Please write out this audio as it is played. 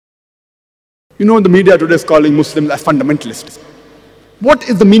You know, the media today is calling Muslims as fundamentalists. What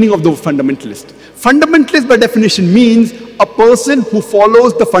is the meaning of the word fundamentalist? Fundamentalist by definition means a person who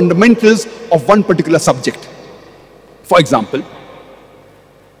follows the fundamentals of one particular subject. For example,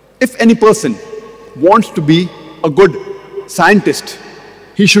 if any person wants to be a good scientist,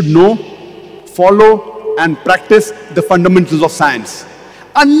 he should know, follow and practice the fundamentals of science.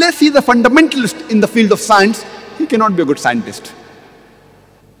 Unless he is a fundamentalist in the field of science, he cannot be a good scientist.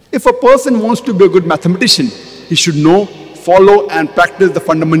 If a person wants to be a good mathematician, he should know, follow and practice the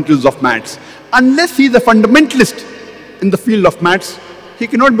fundamentals of maths. Unless he is a fundamentalist in the field of maths, he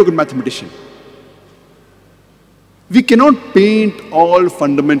cannot be a good mathematician. We cannot paint all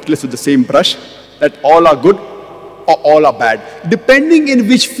fundamentalists with the same brush, that all are good or all are bad. Depending in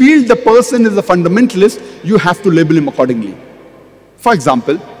which field the person is a fundamentalist, you have to label him accordingly. For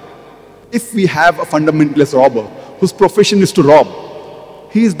example, if we have a fundamentalist robber whose profession is to rob,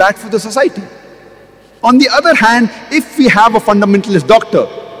 he is bad for the society. On the other hand, if we have a fundamentalist doctor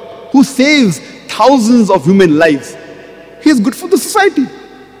who saves thousands of human lives, he is good for the society.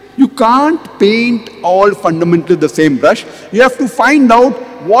 You can't paint all fundamentals the same brush. You have to find out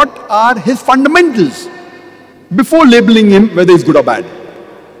what are his fundamentals before labeling him whether he's good or bad.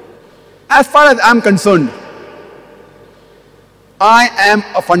 As far as I'm concerned, I am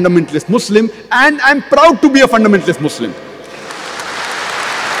a fundamentalist Muslim and I'm proud to be a fundamentalist Muslim.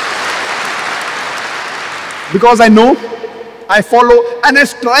 Because I know, I follow and I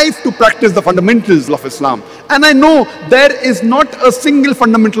strive to practice the fundamentals of Islam. And I know there is not a single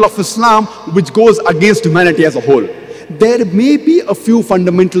fundamental of Islam which goes against humanity as a whole. There may be a few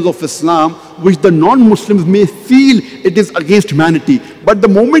fundamentals of Islam which the non-Muslims may feel it is against humanity. But the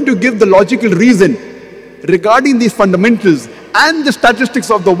moment you give the logical reason regarding these fundamentals and the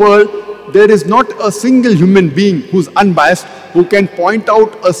statistics of the world, there is not a single human being who's unbiased who can point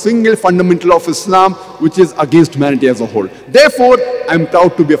out a single fundamental of Islam which is against humanity as a whole. Therefore, I am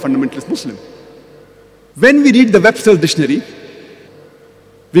proud to be a fundamentalist Muslim. When we read the Webster's dictionary,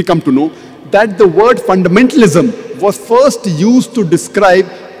 we come to know that the word fundamentalism was first used to describe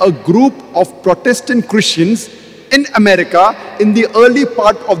a group of Protestant Christians in America in the early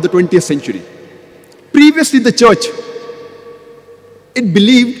part of the 20th century. Previously, the church, it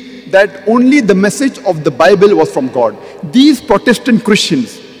believed that only the message of the Bible was from God. These Protestant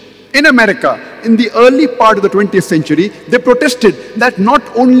Christians in America in the early part of the 20th century, they protested that not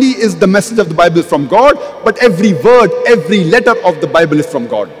only is the message of the Bible from God, but every word, every letter of the Bible is from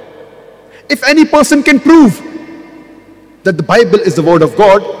God. If any person can prove that the Bible is the word of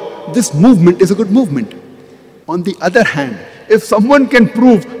God, this movement is a good movement. On the other hand, if someone can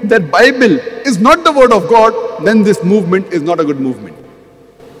prove that Bible is not the word of God, then this movement is not a good movement.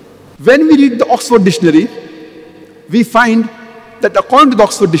 When we read the Oxford Dictionary, we find that according to the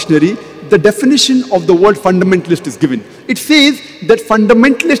Oxford Dictionary, the definition of the word fundamentalist is given. It says that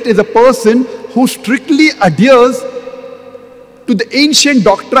fundamentalist is a person who strictly adheres to the ancient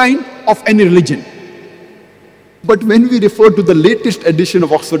doctrine of any religion. But when we refer to the latest edition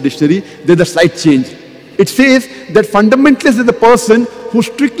of Oxford Dictionary, there's a slight change. It says that fundamentalist is a person who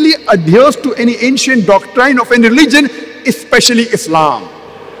strictly adheres to any ancient doctrine of any religion, especially Islam.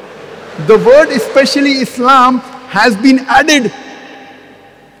 The word especially Islam has been added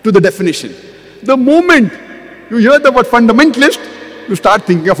to the definition. The moment you hear the word fundamentalist, you start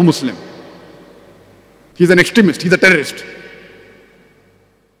thinking of a Muslim. He's an extremist, he's a terrorist.